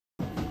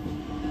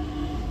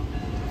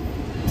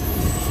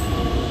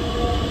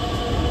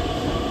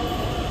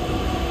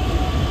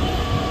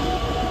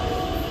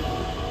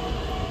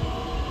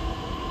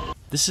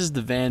This is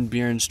the Van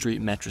Buren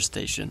Street Metro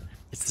Station.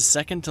 It's the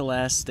second to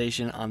last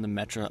station on the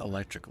Metro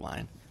Electric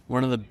line,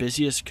 one of the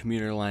busiest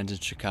commuter lines in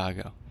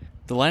Chicago.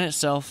 The line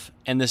itself,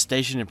 and the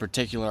station in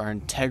particular, are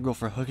integral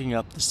for hooking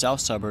up the south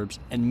suburbs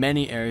and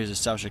many areas of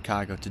South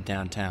Chicago to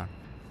downtown.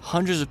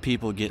 Hundreds of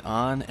people get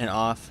on and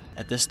off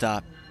at this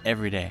stop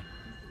every day.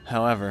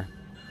 However,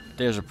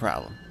 there's a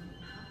problem.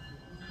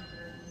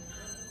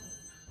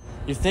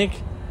 You think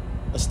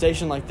a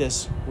station like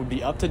this would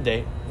be up to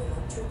date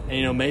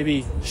and,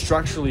 maybe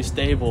structurally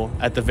stable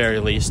at the very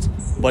least,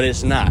 but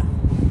it's not.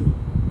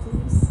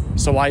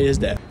 So why is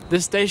that?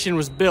 This station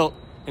was built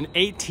in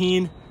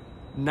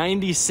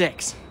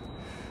 1896.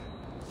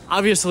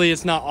 Obviously,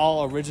 it's not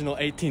all original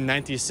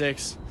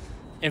 1896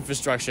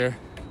 infrastructure,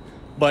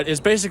 but it's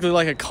basically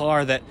like a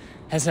car that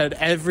has had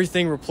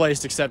everything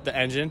replaced except the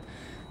engine,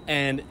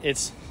 and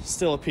it's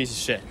still a piece of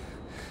shit.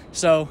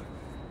 So,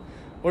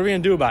 what are we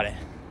gonna do about it?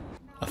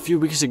 A few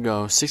weeks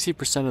ago,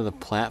 60% of the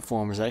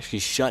platform was actually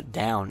shut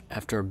down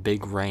after a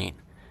big rain.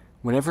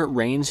 Whenever it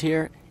rains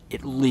here,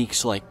 it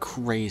leaks like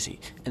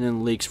crazy, and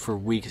then leaks for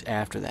weeks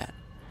after that.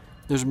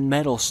 There's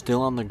metal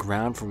still on the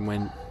ground from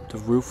when the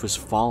roof was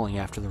falling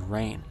after the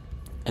rain.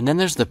 And then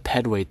there's the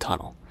pedway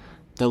tunnel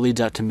that leads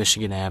out to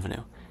Michigan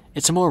Avenue.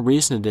 It's a more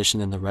recent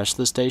addition than the rest of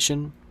the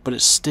station, but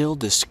it's still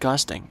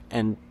disgusting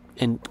and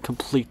in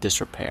complete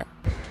disrepair.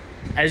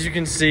 As you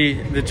can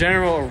see, the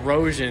general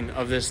erosion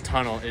of this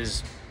tunnel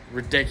is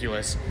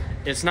ridiculous.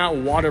 It's not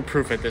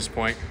waterproof at this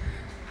point,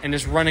 and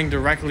it's running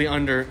directly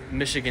under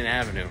Michigan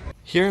Avenue.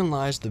 Herein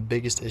lies the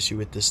biggest issue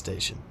with this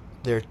station.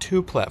 There are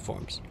two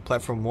platforms,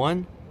 platform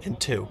 1 and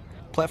 2.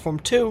 Platform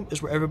 2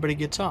 is where everybody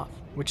gets off,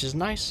 which is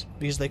nice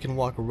because they can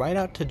walk right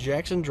out to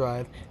Jackson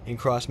Drive and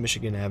cross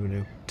Michigan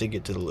Avenue to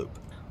get to the loop.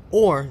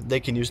 Or they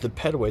can use the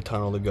pedway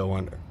tunnel to go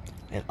under.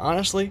 And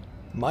honestly,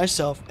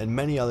 myself and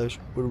many others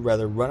would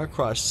rather run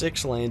across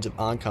 6 lanes of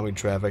oncoming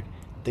traffic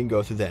than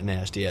go through that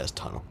nasty ass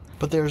tunnel.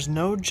 But there is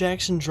no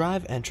Jackson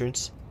Drive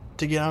entrance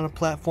to get onto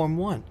platform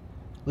 1,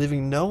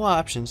 leaving no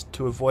options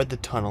to avoid the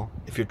tunnel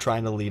if you're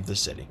trying to leave the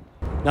city.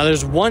 Now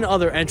there's one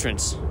other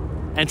entrance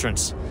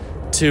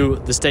to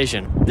the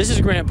station. This is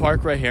Grant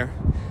Park right here,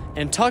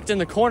 and tucked in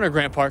the corner of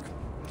Grant Park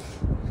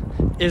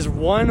is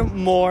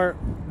one more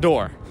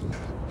door.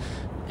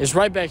 It's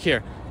right back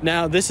here.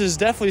 Now this is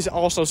definitely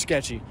also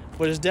sketchy,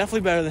 but it's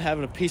definitely better than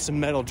having a piece of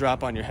metal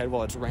drop on your head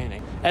while it's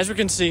raining. As we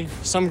can see,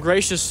 some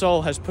gracious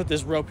soul has put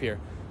this rope here.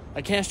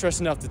 I can't stress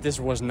enough that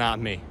this was not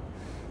me.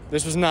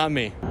 This was not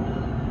me.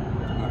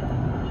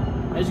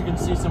 As you can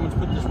see, someone's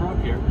put this rope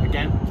here.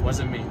 Again, it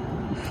wasn't me.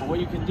 But what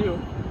you can do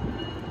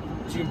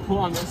is you can pull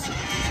on this.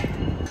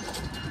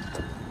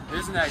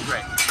 Isn't that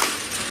great?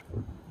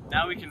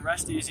 Now we can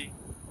rest easy,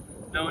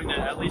 knowing that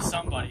at least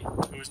somebody,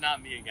 who is not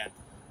me again,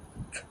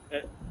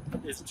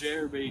 is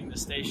generating the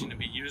station to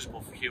be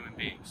usable for human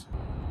beings.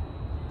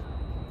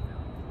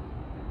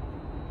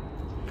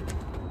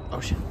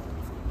 Oh shit.